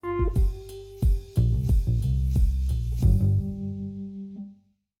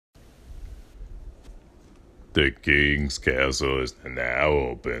The King's Castle is now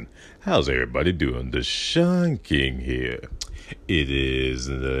open. How's everybody doing? The Sean King here. It is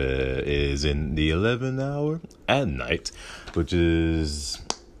in the 11th hour at night, which is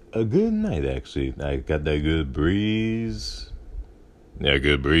a good night actually. I got that good breeze. Yeah,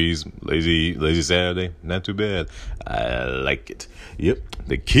 good breeze. Lazy Saturday. Not too bad. I like it. Yep.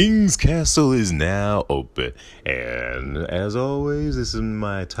 The King's Castle is now open. And as always, this is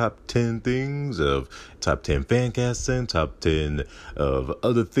my top 10 things of top 10 fan casting, top 10 of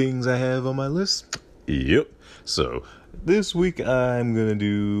other things I have on my list. Yep. So this week I'm going to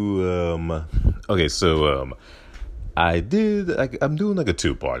do, I'm doing like a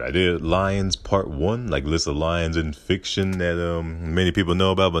two-part. I did Lions Part 1, like list of lions in fiction that many people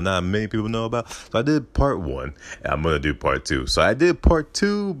know about, but not many people know about. So I did Part 1, and I'm going to do Part 2. So I did Part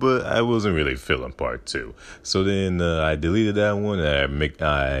 2, but I wasn't really feeling Part 2. So then I deleted that one,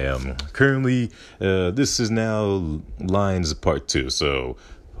 and currently, this is now Lions Part 2. So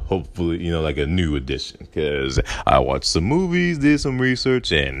hopefully, like a new edition, because I watched some movies, did some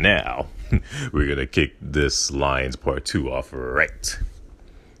research, and now we're going to kick this Lions Part 2 off right.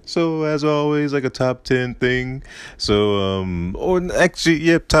 So, as always, like a top 10 thing. So,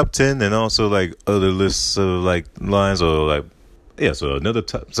 top 10, and also like other lists of like Lions or like, yeah, so another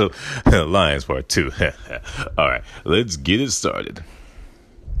top, so Lions Part 2. All right, let's get it started.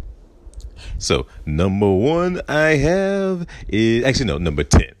 So, number 1 I have is, number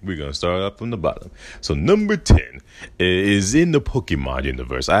 10. We're going to start up from the bottom. So, number 10 is in the Pokemon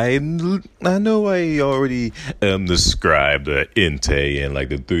universe. I know I already described Entei and like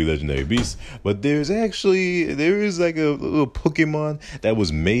the 3 legendary beasts, but there is like a little Pokemon that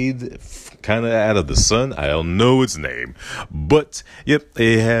was made kind of out of the sun. I don't know its name, but yep,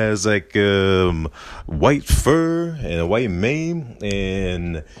 it has like white fur and a white mane,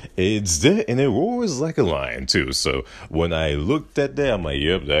 and it's there, and it roars like a lion too. So when I looked at that, I'm like,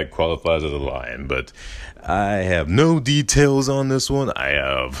 yep, that qualifies as a lion. But I have no details on this one. I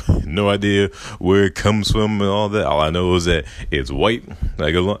have no idea where it comes from and all that. All I know is that it's white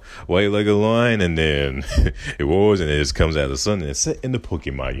like a lion, and then it roars, and it just comes out of the sun, and it's set in the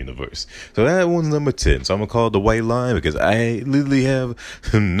Pokemon universe. So that one's number 10. So I'm gonna call it the White Lion because I literally have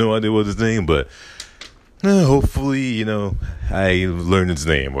no idea what its name, but hopefully, I learn its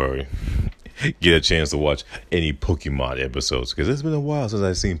name or get a chance to watch any Pokemon episodes, because it's been a while since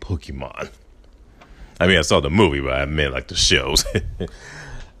I've seen Pokemon. I mean, I saw the movie, but I meant like the shows.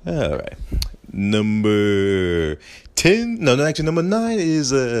 All right. Number 9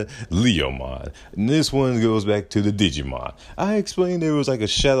 is Leomon. And this one goes back to the Digimon. I explained there was like a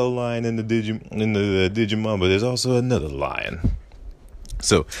shadow lion in the Digimon, but there's also another lion.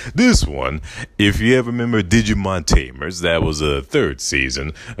 So this one, if you ever remember Digimon Tamers, that was a 3rd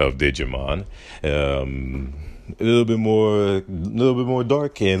season of Digimon. A little bit more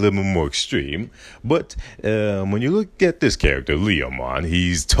dark and a little bit more extreme. But when you look at this character, Leomon,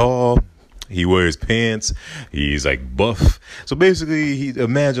 he's tall. He wears pants. He's like buff. So basically,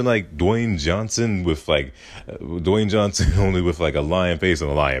 imagine like Dwayne Johnson only with like a lion face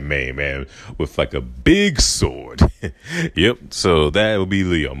and a lion mane, man, with like a big sword. Yep. So that would be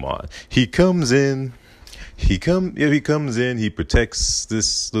Leomon. He comes in. He protects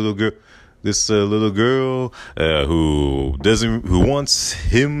this little girl. Who wants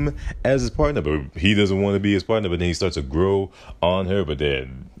him as his partner, but he doesn't want to be his partner. But then he starts to grow on her. But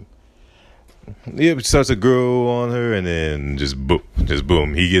then, it starts to grow on her, and then just boom.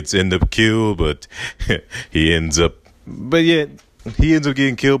 He end up killed, but he ends up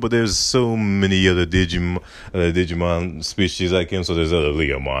getting killed. But there's so many other Digimon species like him. So there's other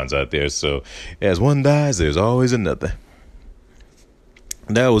Leomons out there. So as one dies, there's always another.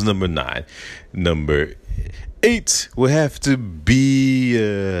 That was number 9. Number 8 would have to be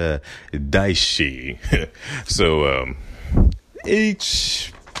Daishi. So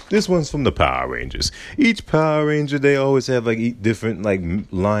this one's from the Power Rangers. Each Power Ranger, they always have like different like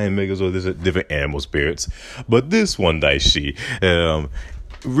lion makers or different animal spirits. But this one, Daishi,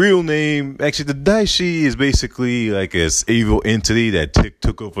 real name, actually, the Daishi is basically like this evil entity that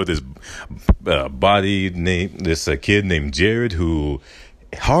took over this body name. This kid named Jared who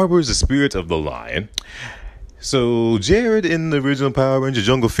harbors the spirit of the lion. So Jared in the original Power Ranger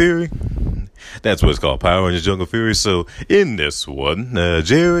Jungle Fury, that's what it's called, Power Ranger Jungle Fury. So in this one,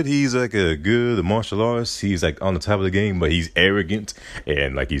 Jared, he's like a good martial artist. He's like on the top of the game, but he's arrogant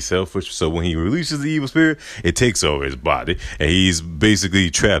and like he's selfish. So when he releases the evil spirit, it takes over his body, and he's basically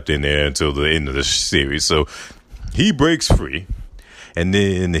trapped in there until the end of the series. So he breaks free. And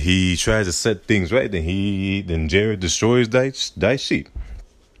then he tries to set things right. Then Jared destroys Daishi.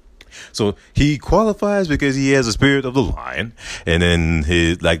 So he qualifies because he has the spirit of the lion, and then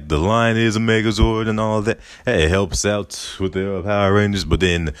the lion is a Megazord and all of that. It helps out with the Power Rangers. But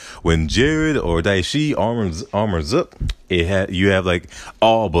then when Jared or Daishi armors up, you have like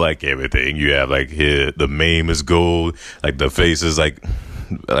all black everything. You have like the mane is gold, like the face is like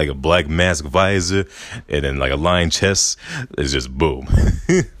a black mask visor, and then like a lion chest. It's just boom.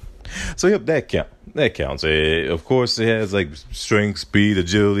 So yep, that counts. Of course, it has like strength, speed,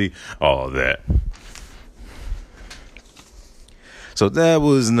 agility, all of that. So that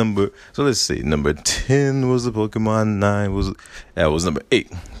was so let's see, number 10 was the Pokemon, that was number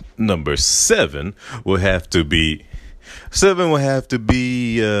 8. Number 7 will have to be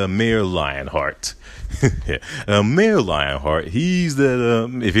Mayor Lionheart. Mayor Lionheart, he's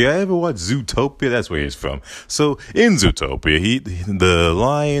that, if you ever watch Zootopia, that's where he's from. So in Zootopia,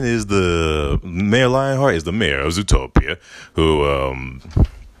 Mayor Lionheart is the mayor of Zootopia, who,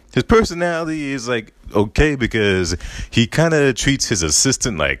 his personality is like okay because he kind of treats his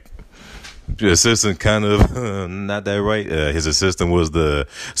assistant like kind of not that right. His assistant was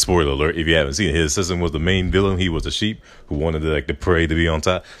spoiler alert if you haven't seen it, his assistant was the main villain. He was a sheep who wanted the prey to be on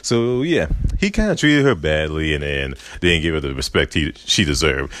top. So yeah, he kind of treated her badly and then didn't give her the respect she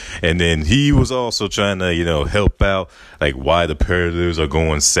deserved. And then he was also trying to help out like why the predators are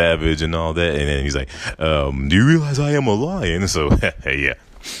going savage and all that. And then he's like, do you realize I am a lion? So yeah,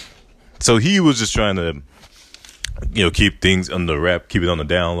 so he was just trying to keep things under wrap, keep it on the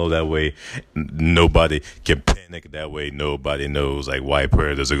down low. That way, nobody can panic. That way, nobody knows like why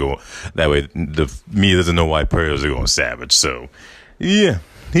predators are going. That way, the media doesn't know why predators are going savage. So, yeah,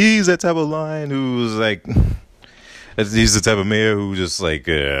 he's that type of lion who's like, he's the type of mayor who just like,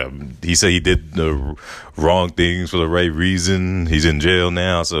 he said he did the wrong things for the right reason. He's in jail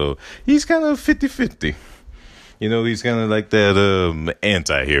now, so he's kind of 50-50. He's kind of like that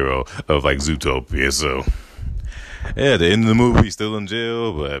anti-hero of like Zootopia. So. Yeah, at the end of the movie, he's still in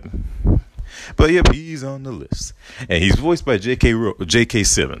jail, but yep, he's on the list, and he's voiced by J.K.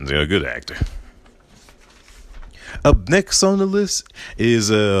 Simmons, good actor. Up next on the list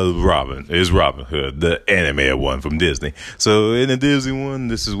is Robin Hood, the animated one from Disney. So in the Disney one,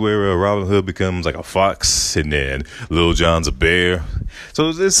 this is where Robin Hood becomes like a fox, and then Little John's a bear. So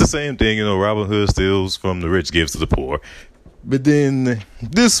it's the same thing, Robin Hood steals from the rich, gives to the poor. But then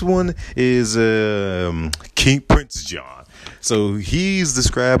this one is Prince John. So he's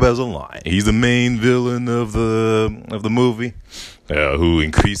described as a lion. He's the main villain of the movie, who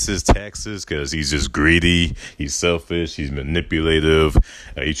increases taxes because he's just greedy. He's selfish. He's manipulative.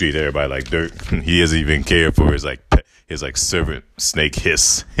 He treats everybody like dirt. He doesn't even care for his servant snake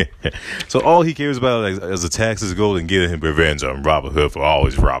Hiss. So all he cares about is the taxes go and getting him revenge on Robin Hood for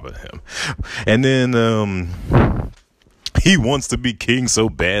always robbing him. And then he wants to be king so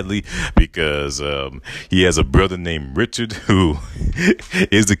badly because he has a brother named Richard who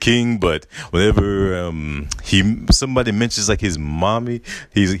is the king. But whenever somebody mentions like his mommy,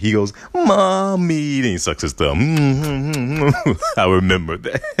 he goes, "Mommy," and he sucks his thumb. I remember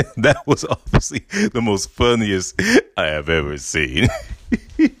that. That was obviously the most funniest I have ever seen.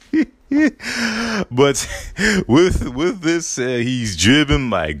 But with this, he's driven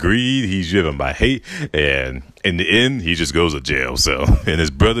by greed, he's driven by hate, and in the end, he just goes to jail. So, and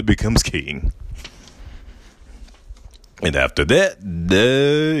his brother becomes king. And after that,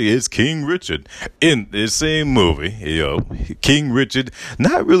 there is King Richard in the same movie. King Richard,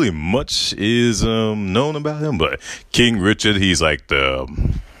 not really much is known about him, but King Richard, he's like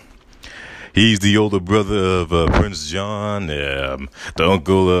he's the older brother of Prince John, the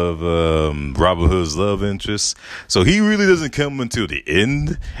uncle of Robin Hood's love interest. So he really doesn't come until the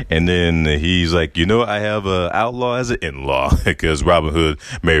end. And then he's like, I have an outlaw as an in-law because Robin Hood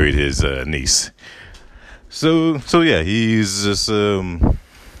married his niece. So yeah, he's just a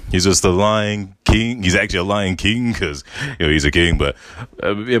lion king. He's actually a lion king because he's a king. But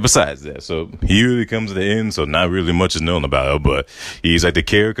besides that, so he really comes to the end. So not really much is known about him, but he's like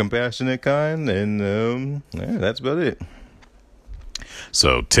the compassionate kind, and that's about it.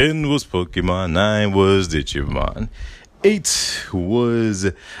 So 10 was Pokemon, 9 was Digimon, 8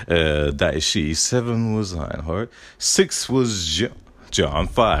 was Daishi, 7 was Lionheart, 6 was John,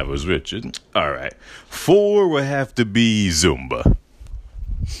 5 was Richard. All right, 4 will have to be Zumba.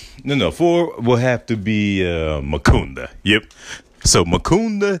 No, 4 will have to be Mukunda. Yep. So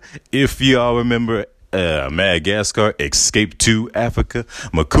Mukunda, if y'all remember, Madagascar escaped to Africa.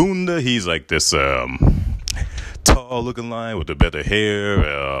 Mukunda, he's like this tall looking lion with the better hair.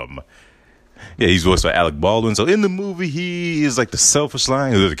 Yeah, he's voiced by Alec Baldwin. So in the movie, he is like the selfish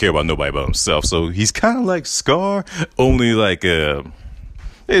lion who doesn't care about nobody but himself. So he's kind of like Scar, only like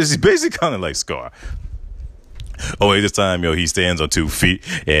It's basically kind of like Scar. Only this time, he stands on 2 feet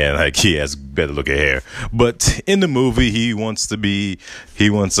and like he has better looking hair. But in the movie, he wants to be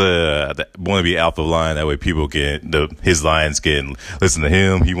alpha lion. That way, his lions can listen to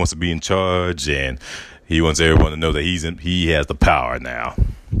him. He wants to be in charge, and he wants everyone to know that he has the power now.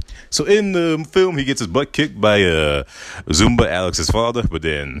 So in the film, he gets his butt kicked by Zumba, Alex's father. But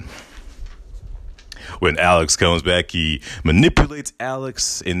then, when Alex comes back, he manipulates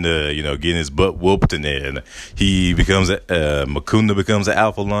Alex into, getting his butt whooped, and then Mukunda becomes an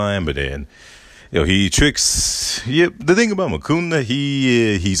alpha lion, but then, he tricks. Yep, the thing about Mukunda,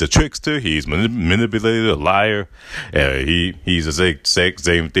 he's a trickster, he's manipulator, a liar. He's the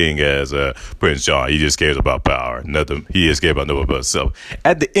same thing as Prince John. He just cares about power, nothing. He just cares about nothing but himself.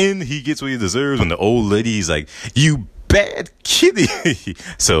 At the end, he gets what he deserves when the old lady's like, "You bad kitty."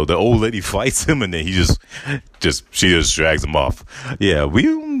 So the old lady fights him, and then she just drags him off. Yeah, we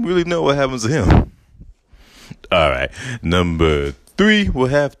don't really know what happens to him. All right, number 3 will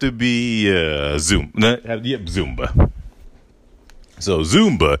have to be Zumba. So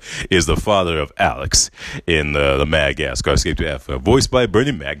Zumba is the father of Alex in the Madagascar Escape to Africa, voiced by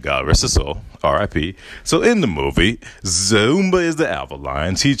Bernie Mac, God rest his soul, R.I.P. So in the movie, Zumba is the alpha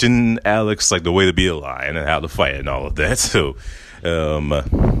lion, teaching Alex like the way to be a lion and how to fight and all of that. So Zumba,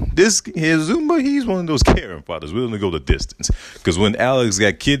 he's one of those caring fathers, willing to go the distance. Because when Alex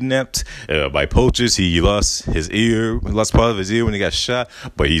got kidnapped by poachers, he lost part of his ear when he got shot,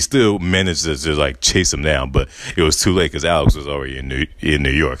 but he still managed to just chase him down. But it was too late because Alex was already in New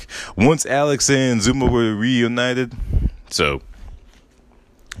York. Once Alex and Zumba were reunited, so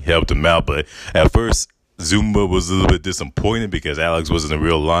he helped him out. But at first, Zumba was a little bit disappointed because Alex wasn't a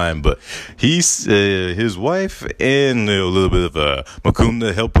real lion, but his wife and a little bit of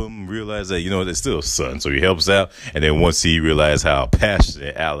Mukunda help him realize that, it's still a son. So he helps out, and then once he realized how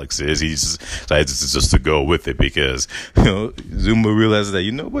passionate Alex is, he decided just to go with it because, Zumba realizes that,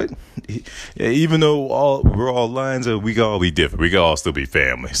 what, even though we're all lions, we can all be different. We can all still be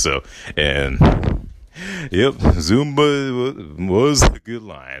family. So, and yep, Zumba was a good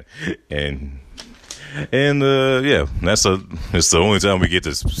lion, and it's the only time we get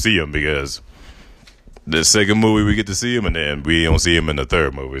to see him because the second movie we get to see him, and then we don't see him in the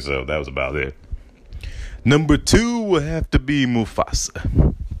third movie. So that was about it. Number 2 will have to be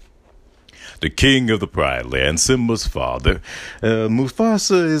Mufasa, the king of the Pride Land, Simba's father.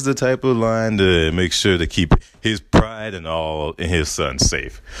 Mufasa is the type of lion to make sure to keep his pride and his son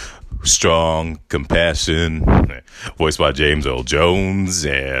safe. Strong, compassion, voiced by James Earl Jones,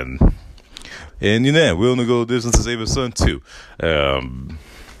 and willing to go the distance to save his son too.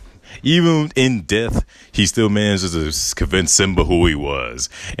 Even in death, he still manages to convince Simba who he was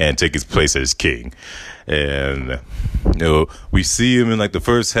and take his place as king. And we see him in the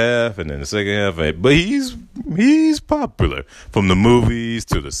first half and then the second half, but he's popular from the movies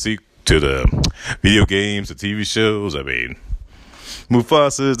to the video games, the TV shows. I mean,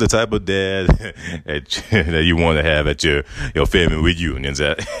 Mufasa is the type of dad that you want to have at your family reunions.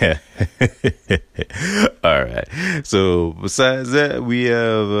 All right. So besides that, we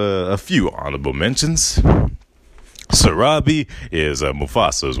have a few honorable mentions. Sarabi is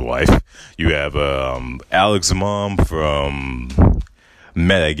Mufasa's wife. You have Alex's mom from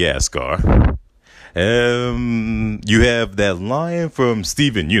Madagascar. You have that lion from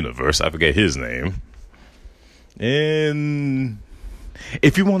Steven Universe. I forget his name. And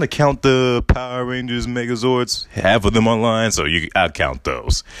if you want to count the Power Rangers Megazords, half of them online, so I'll count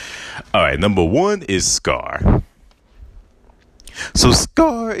those. All right, number 1 is Scar. So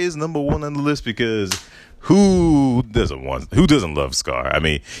Scar is number 1 on the list because who doesn't love Scar? I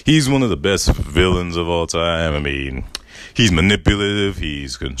mean, he's one of the best villains of all time. I mean, he's manipulative,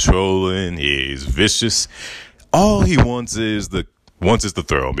 he's controlling, he's vicious. All he wants is the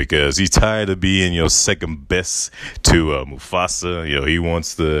throne because he's tired of being second best to Mufasa. He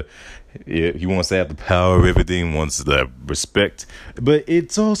wants to have the power of everything, wants the respect. But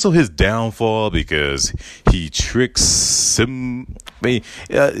it's also his downfall because he tricks Simba.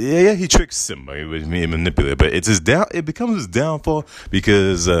 He tricks Simba. He was being manipulated, but it becomes his downfall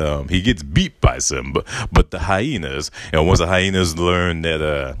because he gets beat by Simba. But the hyenas, once the hyenas learn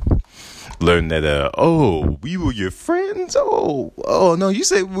that we were your friends. Oh no, you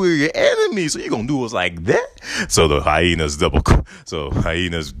said we were your enemies, so you're gonna do us like that? So the hyenas double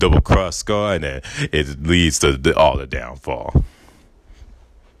cross Scar, and then it leads to all the downfall.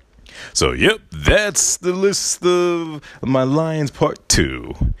 So, yep, that's the list of my Lions Part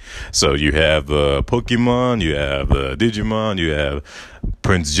 2. So, you have Pokemon, you have Digimon, you have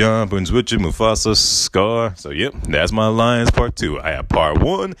Prince John, Prince Richard, Mufasa, Scar. So, yep, that's my Lions Part 2. I have Part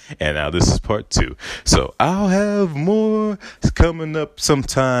 1, and now this is Part 2. So, I'll have more coming up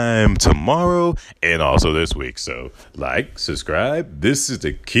sometime tomorrow and also this week. So, like, subscribe. This is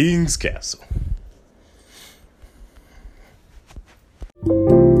the King's Castle.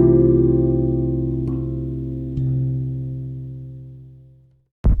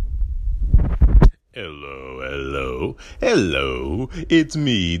 Hello, it's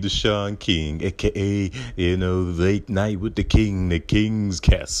me, the Sean King, aka, late night with the king, the King's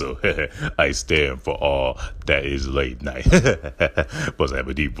Castle. I stand for all that is late night. Plus I have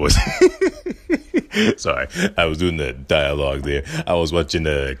a deep voice. Sorry, I was doing the dialogue there. I was watching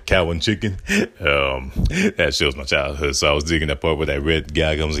Cow and Chicken. That shows my childhood, so I was digging that part where that red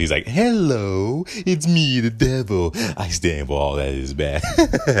guy comes, he's like, hello, it's me, the devil. I stand for all that is bad.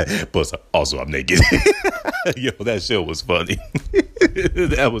 Plus, also, I'm naked. Yo, that show was funny.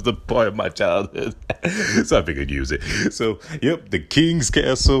 That was the part of my childhood. So I figured use it. So, yep, the King's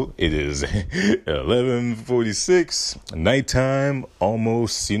Castle. It is 11:46, nighttime,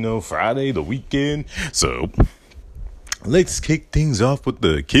 almost, Friday, the weekend. So, let's kick things off with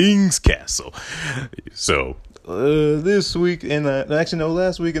the King's Castle. So, this week and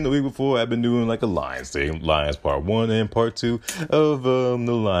last week and the week before, I've been doing like a Lions thing, Lions Part 1 and Part 2 of The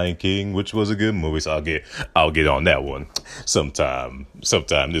Lion King, which was a good movie. So I'll get on that one sometime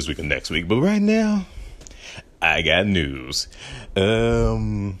this week or next week. But right now, I got news.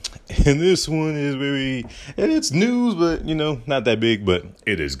 And this one is it's news, but not that big, but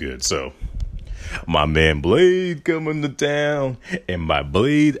it is good. So, my man Blade coming to town, and by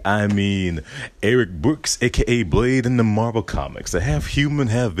Blade I mean Eric Brooks, aka Blade in the Marvel Comics, the half human,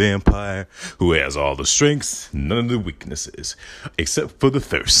 half vampire, who has all the strengths, none of the weaknesses, except for the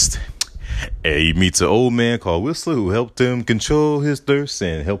thirst. And he meets an old man called Whistler who helped him control his thirst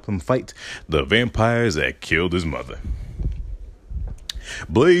and help him fight the vampires that killed his mother.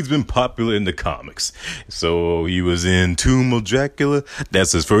 Blade's been popular in the comics. So he was in Tomb of Dracula.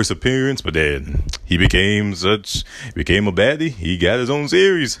 That's his first appearance, but then he became a baddie. He got his own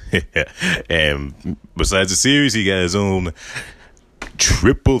series. And besides the series, he got his own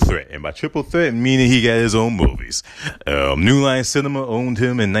triple threat. And by triple threat, meaning he got his own movies. New Line Cinema owned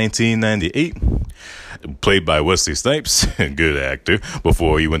him in 1998. Played by Wesley Snipes, good actor,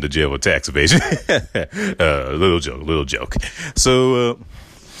 before he went to jail for tax evasion. Little joke. So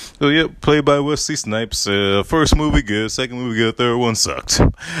yeah, played by Wesley Snipes. First movie good, second movie good, third one sucked.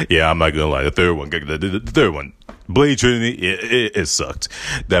 Yeah, I'm not gonna lie, the third one, Blade Trinity, it sucked.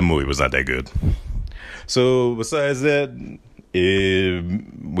 That movie was not that good. So besides that,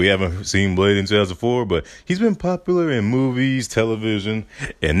 we haven't seen Blade in 2004, but he's been popular in movies, television,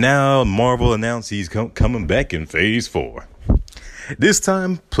 and now Marvel announced he's coming back in Phase 4. This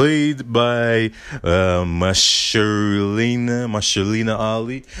time played by Mahershala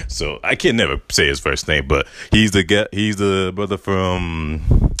Ali. So I can never say his first name, but he's the brother from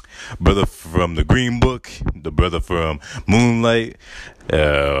the Green Book, the brother from Moonlight.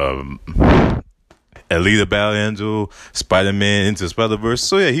 Alita Battle Angel, Spider-Man Into Spider-Verse.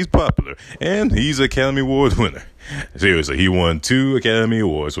 So yeah, he's popular. And he's an Academy Award winner. Seriously, he won 2 Academy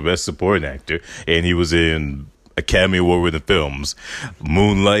Awards for Best Supporting Actor. And he was in Academy Award winning films,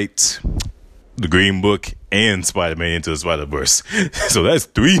 Moonlight, The Green Book, and Spider-Man Into the Spider-Verse. So that's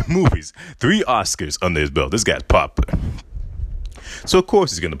 3 movies, 3 Oscars under his belt. This guy's popular. So, of course,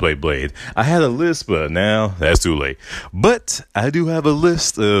 he's going to play Blade. I had a list, but now that's too late. But I do have a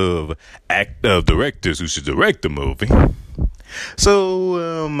list of directors who should direct the movie.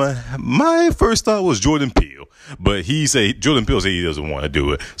 So, my first thought was Jordan Peele. But Jordan Peele said he doesn't want to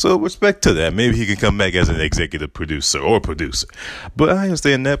do it. So, respect to that. Maybe he can come back as an executive producer. But I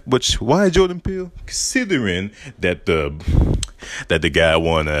understand that. Why Jordan Peele? Considering that the guy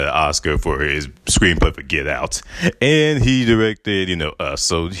won an Oscar for his screenplay for Get Out. And he directed, Us.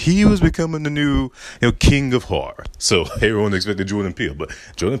 So, he was becoming the new, king of horror. So, everyone expected Jordan Peele. But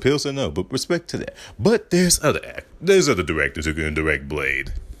Jordan Peele said no. But respect to that. But there's other directors who can direct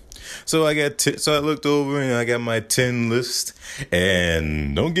Blade. So I looked over and I got my 10 list.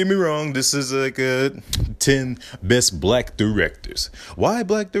 And don't get me wrong, this is like a 10 best black directors. Why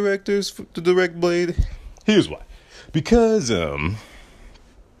black directors to direct Blade? Here's why. Because when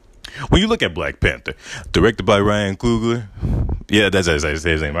you look at Black Panther, directed by Ryan Coogler, Yeah, that's as I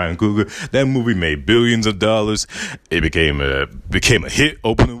say his name, Ryan Coogler. That movie made billions of dollars. It became a hit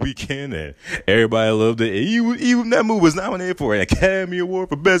opening weekend, and everybody loved it. Even that movie was nominated for an Academy Award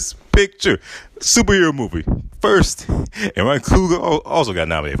for Best Picture, superhero movie first. And Ryan Coogler also got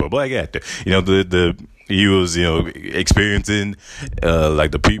nominated for Black Actor. You know, he was, experiencing,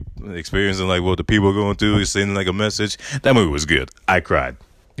 like experiencing like what the people are going through, sending like a message. That movie was good. I cried.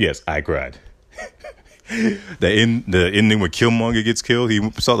 Yes, I cried. The ending when Killmonger gets killed, he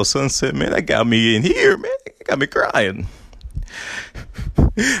saw the sunset, man, that got me in here, man. It got me crying.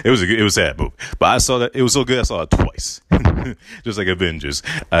 It was a sad movie, but I saw that it was so good. I saw it twice, just like Avengers.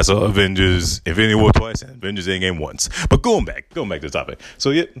 I saw Avengers Infinity War twice and Avengers Endgame once. But going back to the topic.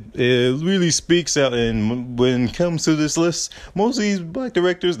 So yeah, it really speaks out. And when it comes to this list, most of these black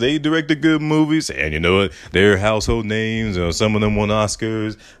directors, they directed good movies, and you know what? They're household names. Some of them won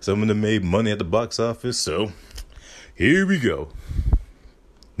Oscars. Some of them made money at the box office. So here we go.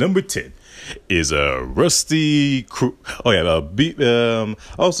 Number 10 is a Rusty Crew. Oh yeah,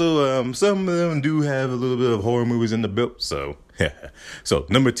 also some of them do have a little bit of horror movies in the belt. So so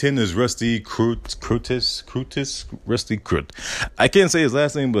number 10 is Rusty Krutis. Rusty Krut. I can't say his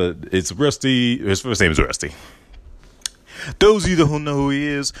last name, but it's Rusty. His first name is Rusty. Those of you that don't know who he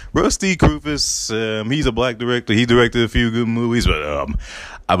is, Rusty Krufus, he's a black director. He directed a few good movies, but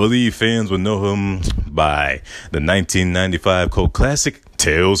I believe fans would know him by the 1995 cult classic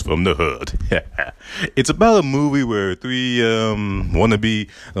Tales from the Hood. It's about a movie where three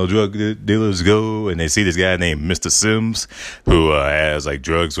wannabe drug dealers go and they see this guy named Mr. Sims who has like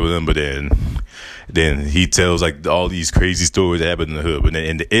drugs with him, but then he tells like all these crazy stories that happen in the hood. But then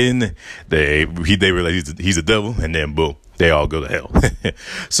in the end, they realize he's a devil, and then boom, they all go to hell.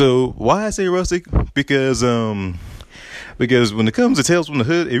 So why I say Rusty? Because when it comes to Tales from the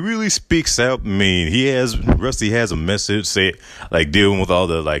Hood, it really speaks out. I mean, Rusty has a message, say like dealing with all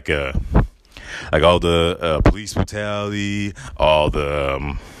the all the police brutality, all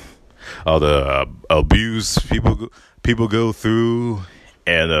the abuse people go through,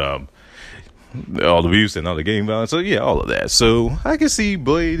 and all the abuse and all the gang violence. So yeah, all of that. So I can see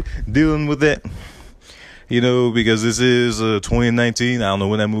Blade dealing with that. Because this is 2019. I don't know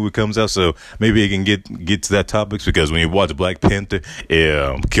when that movie comes out, so maybe it can get to that topics. Because when you watch Black Panther,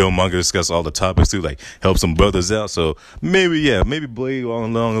 Killmonger discuss all the topics too, like help some brothers out. So maybe Blade all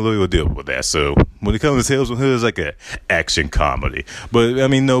along a little will deal with that. So when it comes to Tales from the Hood, it's like an action comedy. But I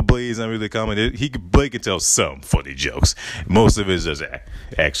mean, no, Blade's not really a comedy. Blade can tell some funny jokes. Most of it is just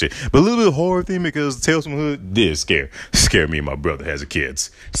action, but a little bit of horror theme because Tales from the Hood did scare me and my brother as a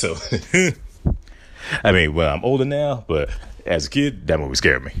kids. So. I mean, well, I'm older now, but as a kid, that movie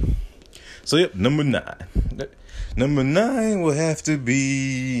scared me. So, yep, number 9. Number 9 will probably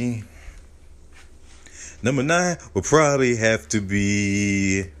have to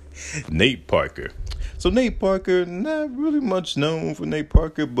be Nate Parker. So Nate Parker, not really much known for Nate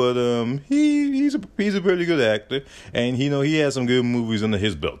Parker, but he's a pretty good actor, and he has some good movies under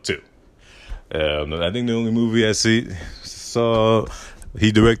his belt too. I think the only movie I saw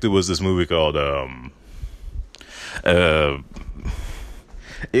he directed was this movie called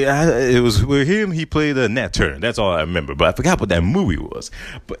it was with him. He played Nat Turner. That's all I remember, but I forgot what that movie was.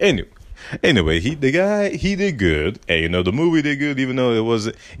 But anyway, he did good, and the movie did good, even though it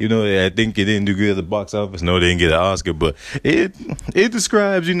wasn't. I think it didn't do good at the box office. No, it didn't get an Oscar, but it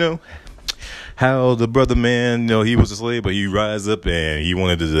describes how the brother man, he was a slave, but he rise up and he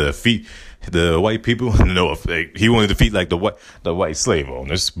wanted to defeat the white people. No, he wanted to defeat like the white slave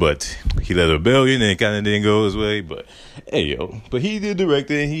owners, but he led a rebellion and it kind of didn't go his way. But but he did direct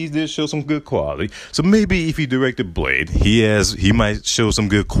it and he did show some good quality. So maybe if he directed Blade, he might show some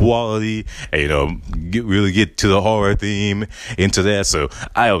good quality and really get to the horror theme into that. So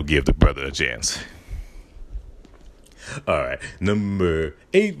I'll give the brother a chance. All right, number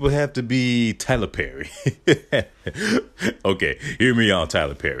 8 would have to be Tyler Perry. Okay, hear me on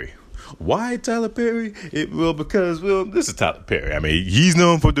Tyler Perry. Why Tyler Perry? Because this is Tyler Perry. I mean, he's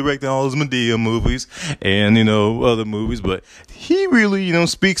known for directing all those Madea movies and, other movies, but he really,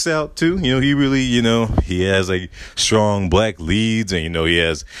 speaks out too. He really, he has like strong black leads and, he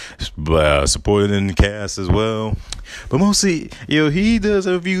has supported in the cast as well. But mostly, he does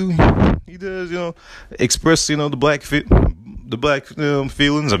express, the black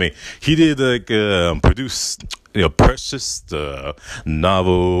feelings. I mean, he did produce, Precious, the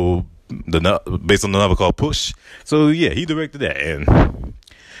novel, based on the novel called Push. So yeah, he directed that, and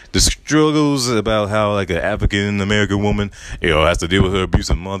the struggles about how like an African American woman, has to deal with her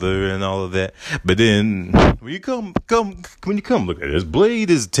abusive mother and all of that. But then when you come look at this, Blade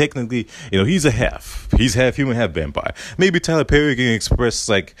is technically, he's half human, half vampire. Maybe Tyler Perry can express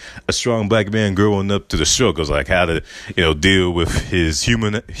like a strong black man growing up to the struggles, like how to, deal with his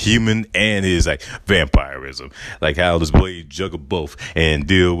human and his like vampirism. Like how does Blade juggle both and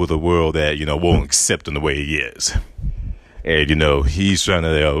deal with a world that, won't accept him the way he is. And, he's trying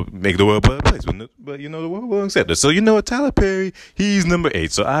to make the world a better place. But the world won't accept it. So, Tyler Perry, he's number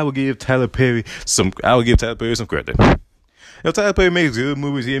 8. So I will give Tyler Perry some credit. Tyler Perry makes good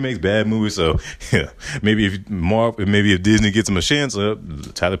movies. He makes bad movies. So, maybe if Disney gets him a chance,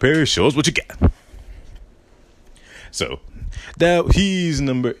 Tyler Perry shows what you got. So, now he's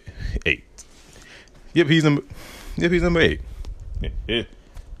number 8. Yep, he's number 8. Yeah.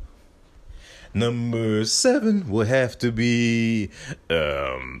 Number 7 will have to be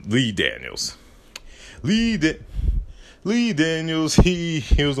Lee Daniels. Lee Daniels, he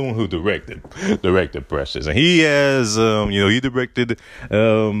was the one who directed Precious, and he has he directed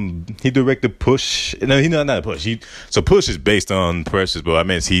Push. No, not Push. So Push is based on Precious, but I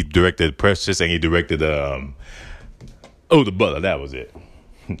mean he directed Precious and he directed The Butler. That was it.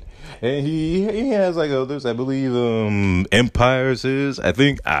 And he has like others, I believe, Empires is, I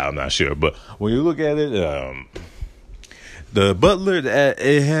think, I'm not sure. But when you look at it, The Butler,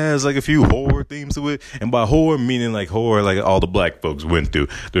 it has like a few horror themes to it. And by horror, meaning like horror, like all the black folks went through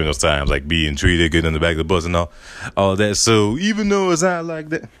during those times, like being treated, getting in the back of the bus and all that. So even though it's not like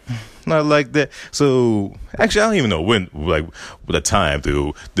that. So actually, I don't even know when, like, the time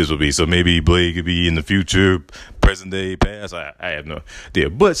through this will be. So maybe Blade could be in the future, present day, past. I have no idea.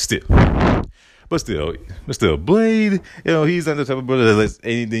 But still, Blade, he's not the type of brother that lets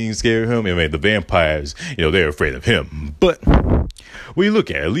anything scare him. I mean, the vampires, they're afraid of him. But when you look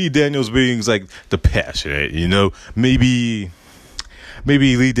at it, Lee Daniels being like the passionate, maybe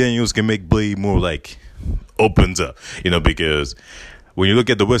Lee Daniels can make Blade more like opens up, because when you look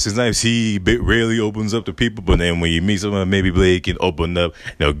at the Wesley Snipes, he rarely opens up to people, but then when you meet someone, maybe Blade can open up,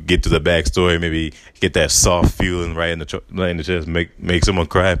 get to the backstory, maybe get that soft feeling right in the chest, make someone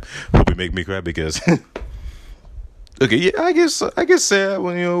cry. Hope it make me cry because. Okay, yeah, I guess sad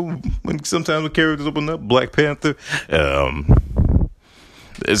when sometimes the characters open up. Black Panther,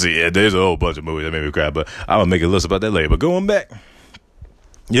 there's a whole bunch of movies that made me cry, but I'm gonna make a list about that later. But going back.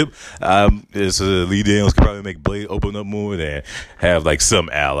 Yep, Lee Daniels could probably make Blade open up more and have like some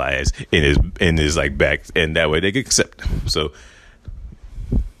allies in his like back, and that way they could accept him. So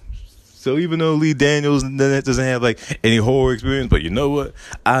even though Lee Daniels doesn't have like any horror experience, but you know what,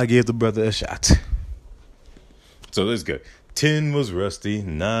 I give the brother a shot. So let's go. 10 was Rusty,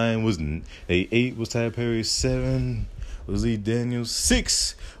 9 was 8 was Tyler Perry, 7 was Lee Daniels,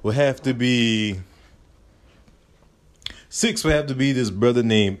 6 would have to be. 6 would have to be this brother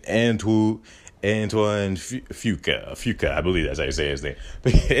named Antoine Fuqua. I believe that's how you say his name.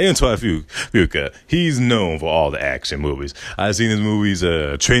 But Antoine Fuqua, he's known for all the action movies. I've seen his movies,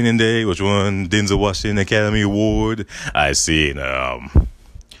 Training Day, which won Denzel Washington Academy Award. I've seen both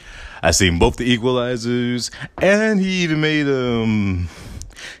The Equalizers, and he even made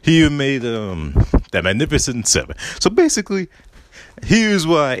That Magnificent Seven. So basically, here's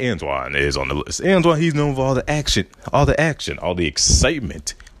why Antoine is on the list. Antoine, he's known for all the action, all the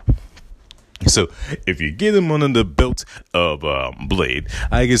excitement. So if you get him under the belt of Blade,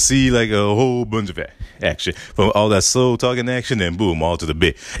 I can see like a whole bunch of action, from all that slow talking action and boom, all to the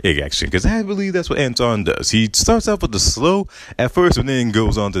big action. Because I believe that's what Antoine does. He starts off with the slow at first, and then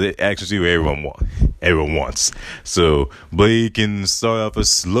goes on to the action scene where everyone wants. So Blade can start off as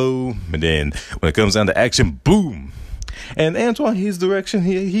slow, and then when it comes down to action, boom. And Antoine, his direction,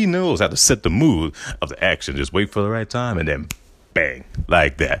 he knows how to set the mood of the action. Just wait for the right time, and then bang,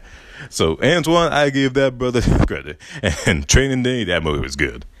 like that. So Antoine, I give that brother credit. And Training Day, that movie was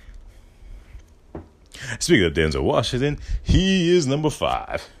good. Speaking of Denzel Washington, he is number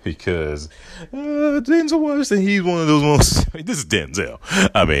 5 because Denzel Washington, he's one of those most. I mean, this is Denzel.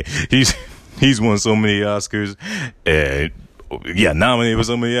 I mean, he's won so many Oscars, and nominated for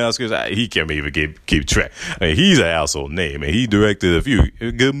so many Oscars. He can't even keep track. I mean, he's a household name, and he directed a few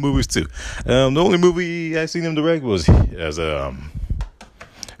good movies too. The only movie I seen him direct was as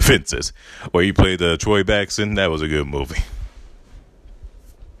Fences, where he played Troy Baxton. That was a good movie.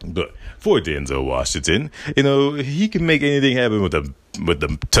 But for Denzel Washington, he can make anything happen with the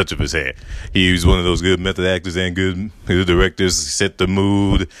touch of his hand. He's one of those good method actors and good directors. Set the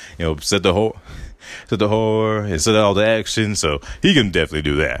mood, set the horror, and set all the action. So he can definitely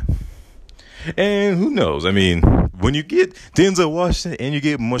do that. And who knows? I mean, when you get Denzel Washington and you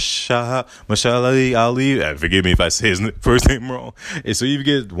get Mahershala Ali, forgive me if I say his first name wrong. And so you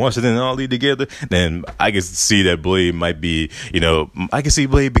get Washington and Ali together, then I can see that Blade might be, I can see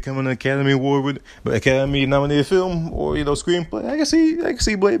Blade becoming an Academy nominated film or screenplay. I can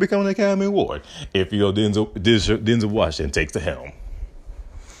see Blade becoming an Academy Award if Denzel Washington takes the helm.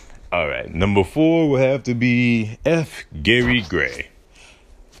 All right, number 4 will have to be F. Gary Gray.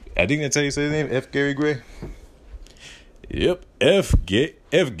 I think that's how you say his name, F. Gary Gray. Yep, F.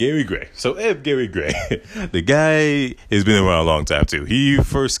 Gary Gray. So F. Gary Gray, the guy has been around a long time too. He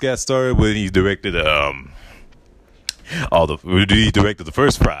first got started when he directed he directed The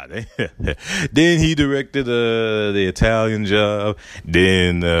First Friday. Then he directed The Italian Job.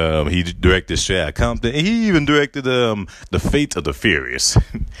 Then he directed Straight Outta Compton. And he even directed The Fate of the Furious.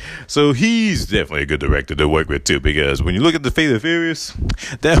 So he's definitely a good director to work with too, because when you look at The Fate of the Furious,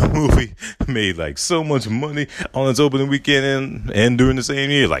 that movie made like so much money on its opening weekend and during the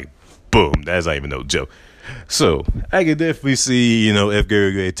same year. Like, boom, that's not even no joke. So I could definitely see, F.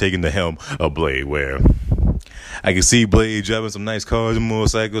 Gary Gray taking the helm of Blade, where I can see Blade driving some nice cars and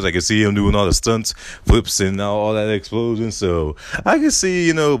motorcycles. I can see him doing all the stunts, flips, and all that explosion. So I can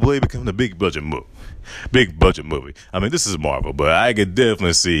see, Blade becoming a big budget movie. I mean, this is Marvel, but I could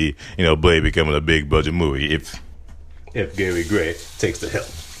definitely see, Blade becoming a big budget movie if Gary Gray takes the helm.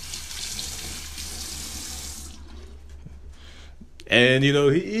 And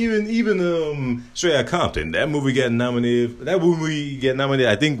even Straight Outta Compton, that movie got nominated. I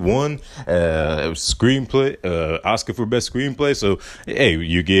think won screenplay, Oscar for best screenplay. So hey,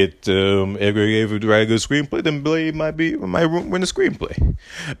 you get Edgar Gave to write a good screenplay, then Blade might win the screenplay.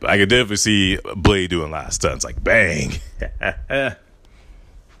 But I could definitely see Blade doing a lot of stunts, like bang.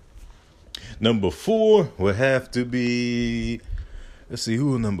 Number 4 will have to be. Let's see, who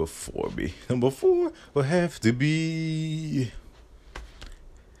will number 4 be? Number 4 will have to be.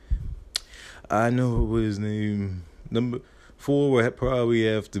 I know what his name. Number 4 will probably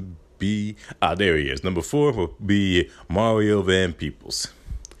have to be. There he is. Number 4 will be Mario Van Peebles.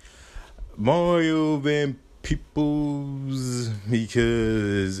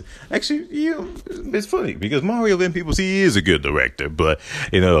 Because actually, it's funny because Mario Van Peebles, he is a good director, but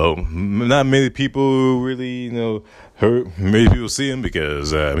not many people really many people see him because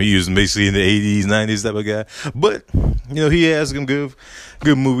he was basically in the 80s, 90s type of guy. But he has some good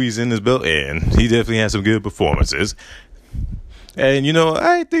movies in his belt, and he definitely has some good performances. And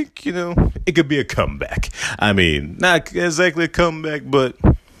I think it could be a comeback. I mean, not exactly a comeback, but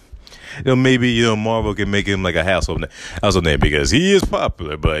maybe Marvel can make him like a household name because he is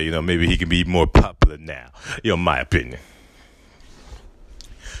popular, but maybe he can be more popular now. My opinion.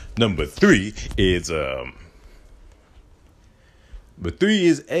 Number 3 is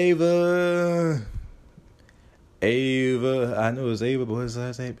Ava. I know it's Ava, but what's her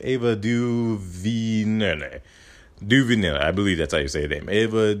last name? Ava DuVernay. I believe that's how you say her name.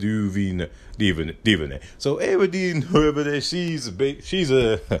 Ava DuVernay. So Ava DuVernay, she's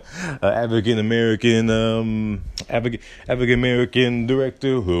a African American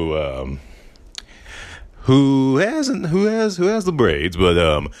director who has the braids,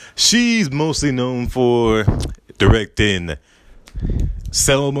 but she's mostly known for directing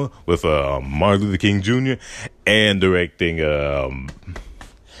Selma with Martin Luther King Jr. and directing a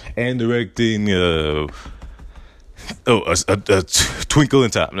Twinkle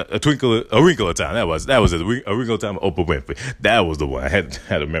in Time, a Wrinkle in Time. That was it. A Wrinkle in Time. Oprah Winfrey. That was the one. I had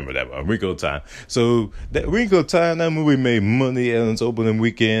to remember that one. A Wrinkle in Time. So that Wrinkle in Time, that movie made money on its opening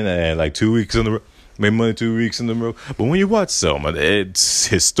weekend and like 2 weeks in the row. Made money 2 weeks in the row. But when you watch Selma, it's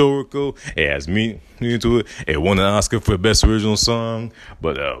historical. It has meaning to it. It won an Oscar for best original song.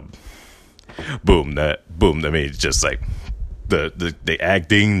 But boom. I mean, it's just like the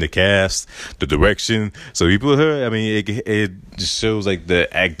acting, the cast, the direction. So people heard. I mean, it just shows like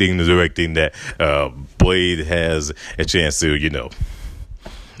the acting, the directing that Blade has a chance to,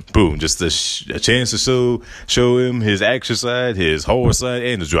 boom, just a chance to show him his action side, his horror side,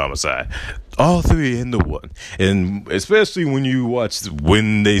 and his drama side. All 3 into one. And especially when you watch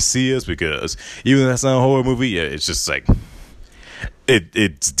When They See Us, because even though that's not a horror movie, yeah, it's just like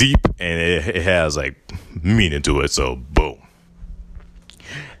it's deep and it has like meaning to it. So boom.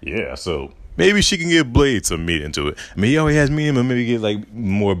 Yeah, so maybe she can give Blade some meaning to it. I mean, he already has meaning, but maybe get like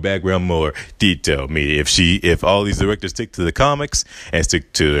more background, more detail. Maybe if all these directors stick to the comics and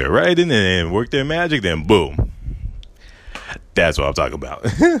stick to their writing and work their magic, then boom. That's what I'm talking about.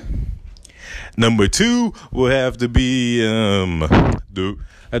 Number 2 will have to be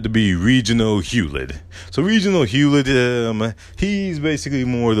have to be Reginald Hewlett. So Reginald Hewlett, he's basically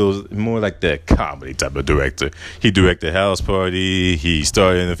more like that comedy type of director. He directed House Party. He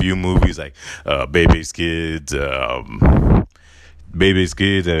starred in a few movies like Baby's Kids.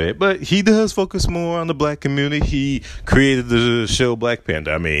 But he does focus more on the black community. He created the show Black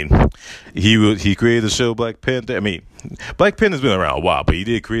Panther. I mean, he created the show Black Panther. I mean, Black Panther's been around a while, but he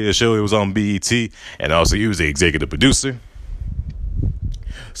did create a show. It was on BET, and also he was the executive producer.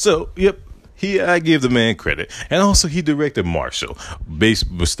 So, yep, I give the man credit. And also, he directed Marshall,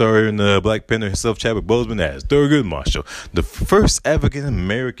 starring Black Panther himself, Chadwick Boseman, as Thurgood Marshall, the first African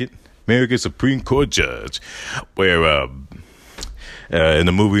American Supreme Court judge, where in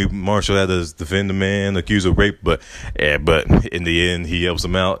the movie, Marshall had to defend the man accused of rape, but in the end, he helps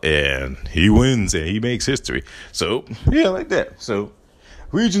him out, and he wins, and he makes history. So, yeah, like that. So,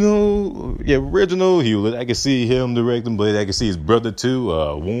 Reginald Hewlett, I can see him directing Blade. I can see his brother too,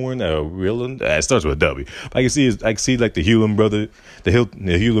 Warren, Ryland. It starts with a W. I can see like the Hewlett brothers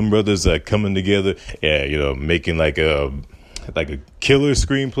coming together, making like a killer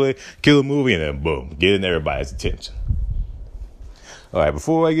screenplay, killer movie, and then boom, getting everybody's attention. All right,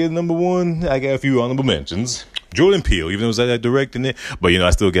 before I get number one, I got a few honorable mentions. Jordan Peele, even though it was I directing it, but I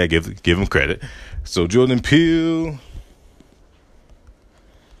still gotta give him credit. So Jordan Peele,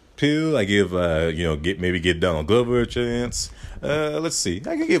 I give get Donald Glover a chance. Let's see,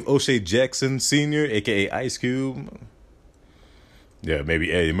 I can give O'Shea Jackson Sr., aka Ice Cube. Yeah,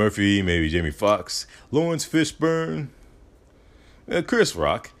 maybe Eddie Murphy, maybe Jamie Foxx, Lawrence Fishburne, Chris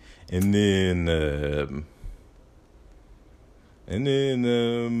Rock, and then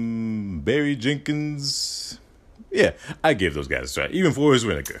Barry Jenkins. Yeah, I give those guys a try. Even Forrest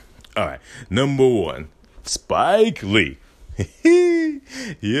Whitaker. All right, number one, Spike Lee.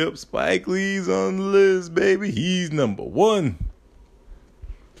 Yep, Spike Lee's on the list, baby. He's number one.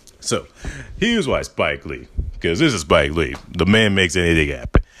 So, here's why Spike Lee. Because this is Spike Lee. The man makes anything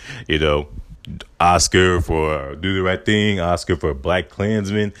happen. Oscar for Do the Right Thing. Oscar for Black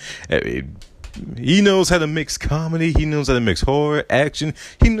Klansman. He knows how to mix comedy. He knows how to mix horror, action.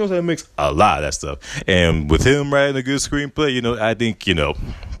 He knows how to mix a lot of that stuff. And with him writing a good screenplay, I think,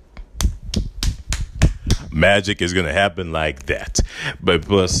 magic is going to happen like that. But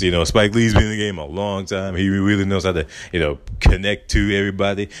plus, Spike Lee's been in the game a long time. He really knows how to, connect to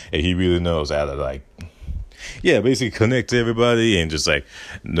everybody. And he really knows how to, basically connect to everybody and just,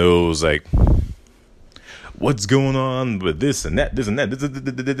 knows, what's going on with this and that.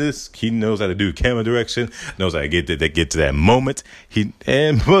 He knows how to do camera direction, knows how to get to that moment.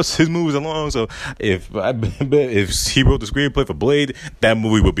 And plus his movies are long, so if he wrote the screenplay for Blade, that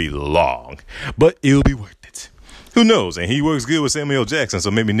movie would be long, but it'll be worth it. Who knows? And he works good with Samuel L. Jackson,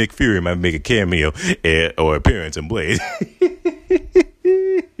 so maybe Nick Fury might make a cameo or appearance in Blade.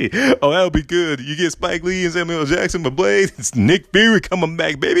 Oh, that'll be good. You get Spike Lee and Samuel L. Jackson for Blade. It's Nick Fury coming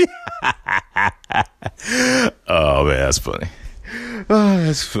back, baby. Oh, man, that's funny.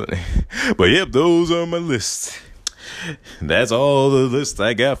 But, yep, those are my lists. That's all the list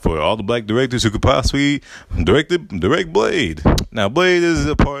I got for all the black directors who could possibly direct Blade. Now, Blade is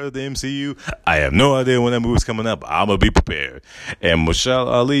a part of the MCU. I have no idea when that movie's coming up. I'm going to be prepared. And Mahershala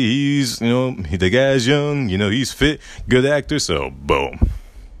Ali, he's, the guy's young, he's fit, good actor, so boom.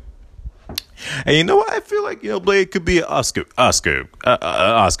 And you know what? I feel like, Blade could be an Oscar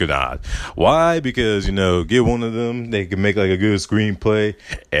nod. Why? Because, get one of them. They can make a good screenplay,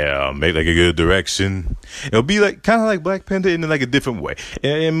 make a good direction. It'll be kind of like Black Panther in a different way.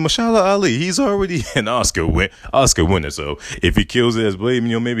 And Mahershala Ali, he's already an Oscar winner. So if he kills it as Blade,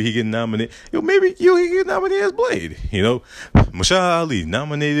 maybe he get nominated. Maybe he get nominated as Blade. Mahershala Ali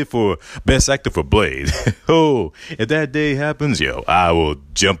nominated for Best Actor for Blade. Oh, if that day happens, I will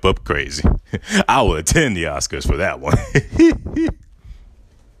jump up crazy. I will attend the Oscars for that one.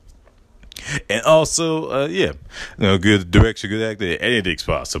 And also, good direction, good actor, anything's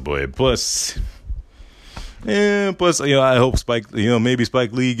possible. And plus, I hope maybe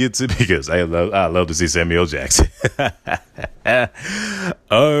Spike Lee gets it because I love to see Samuel L. Jackson.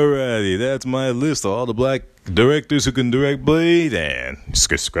 Alrighty, that's my list of all the black directors who can direct Blade, and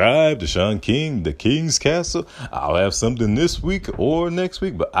subscribe to Sean King, The King's Castle. I'll have something this week or next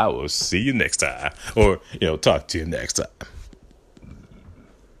week, but I will see you next time, or talk to you next time.